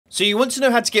So you want to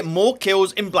know how to get more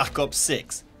kills in Black Ops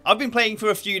 6. I've been playing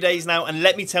for a few days now, and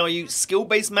let me tell you,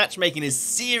 skill-based matchmaking is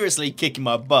seriously kicking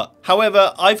my butt.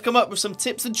 However, I've come up with some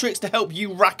tips and tricks to help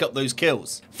you rack up those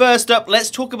kills. First up, let's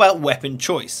talk about weapon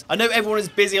choice. I know everyone is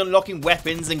busy unlocking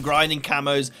weapons and grinding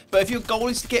camos, but if your goal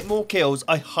is to get more kills,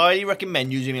 I highly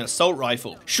recommend using an assault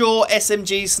rifle. Sure,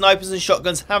 SMGs, snipers and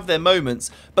shotguns have their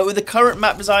moments, but with the current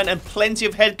map design and plenty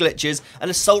of head glitches, an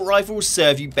assault rifle will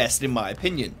serve you best in my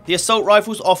opinion. The assault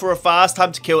rifles offer a fast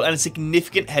time to kill and a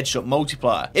significant headshot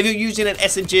multiplier. If you're using an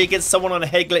SMG against someone on a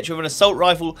head glitch with an assault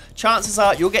rifle, chances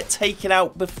are you'll get taken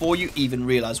out before you even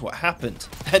realise what happened.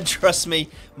 And trust me,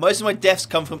 most of my deaths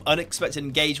come from unexpected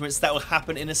engagements that will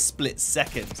happen in a split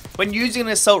second. When using an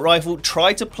assault rifle,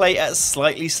 try to play at a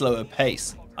slightly slower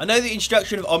pace. I know the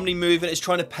introduction of Omni movement is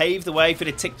trying to pave the way for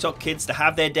the TikTok kids to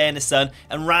have their day in the sun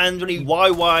and randomly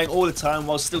YYing all the time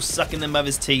while still sucking their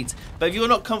mother's teat, but if you're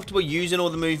not comfortable using all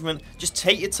the movement, just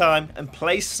take your time and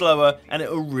play slower and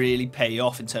it will really pay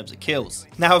off in terms of kills.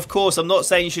 Now of course, I'm not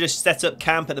saying you should just set up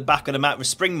camp at the back of the map with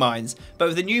spring mines, but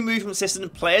with the new movement system,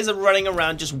 players are running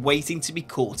around just waiting to be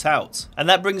caught out. And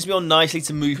that brings me on nicely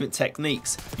to movement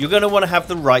techniques. You're going to want to have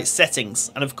the right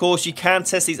settings, and of course you can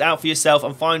test these out for yourself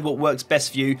and find what works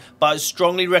best for you, but I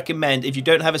strongly recommend if you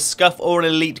don't have a SCUF or an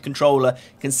Elite controller,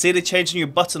 consider changing your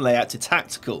button layout to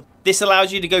tactical. This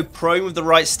allows you to go prone with the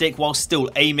right stick while still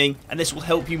aiming, and this will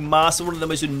help you master one of the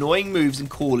most annoying moves in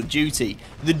Call of Duty,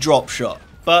 the drop shot.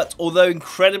 But although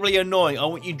incredibly annoying, I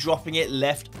want you dropping it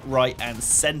left, right and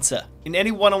centre. In any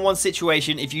one-on-one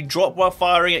situation, if you drop while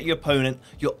firing at your opponent,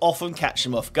 you'll often catch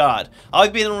them off guard.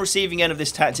 I've been on the receiving end of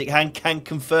this tactic and can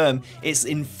confirm it's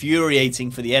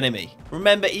infuriating for the enemy.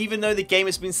 Remember, even though the game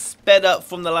has been sped up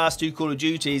from the last two Call of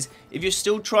Duties, if you're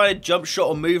still trying to jump shot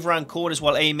or move around corners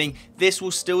while aiming, this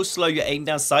will still slow your aim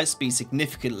down sight speed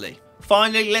significantly.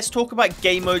 Finally, let's talk about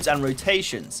game modes and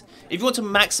rotations. If you want to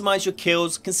maximize your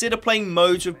kills, consider playing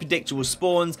modes with predictable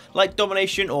spawns like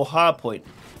Domination or Hardpoint.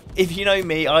 If you know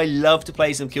me, I love to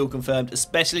play some kill confirmed,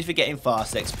 especially for getting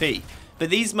fast XP. But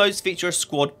these modes feature a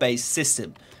squad based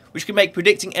system, which can make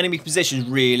predicting enemy positions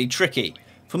really tricky.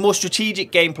 For more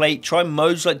strategic gameplay, try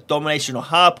modes like Domination or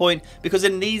Hardpoint, because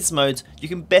in these modes you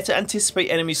can better anticipate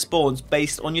enemy spawns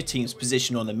based on your team's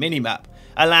position on the minimap,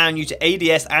 allowing you to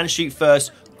ADS and shoot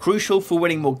first, crucial for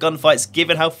winning more gunfights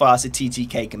given how fast a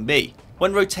TTK can be.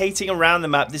 When rotating around the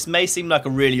map, this may seem like a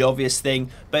really obvious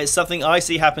thing, but it's something I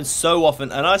see happen so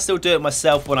often, and I still do it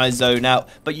myself when I zone out,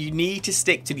 but you need to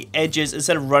stick to the edges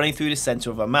instead of running through the centre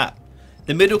of a map.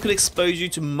 The middle can expose you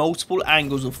to multiple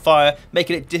angles of fire,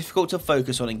 making it difficult to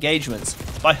focus on engagements.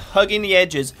 By hugging the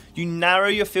edges, you narrow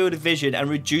your field of vision and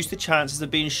reduce the chances of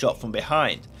being shot from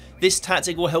behind. This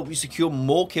tactic will help you secure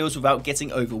more kills without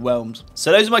getting overwhelmed.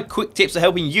 So those are my quick tips for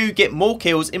helping you get more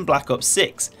kills in Black Ops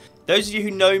 6. Those of you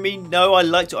who know me know I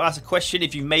like to ask a question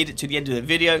if you've made it to the end of the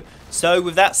video. So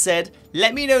with that said,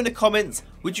 let me know in the comments,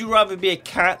 would you rather be a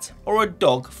cat or a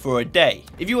dog for a day?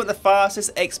 If you want the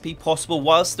fastest XP possible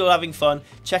while still having fun,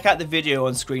 check out the video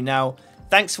on screen now.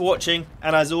 Thanks for watching,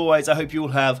 and as always, I hope you all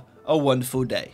have a wonderful day.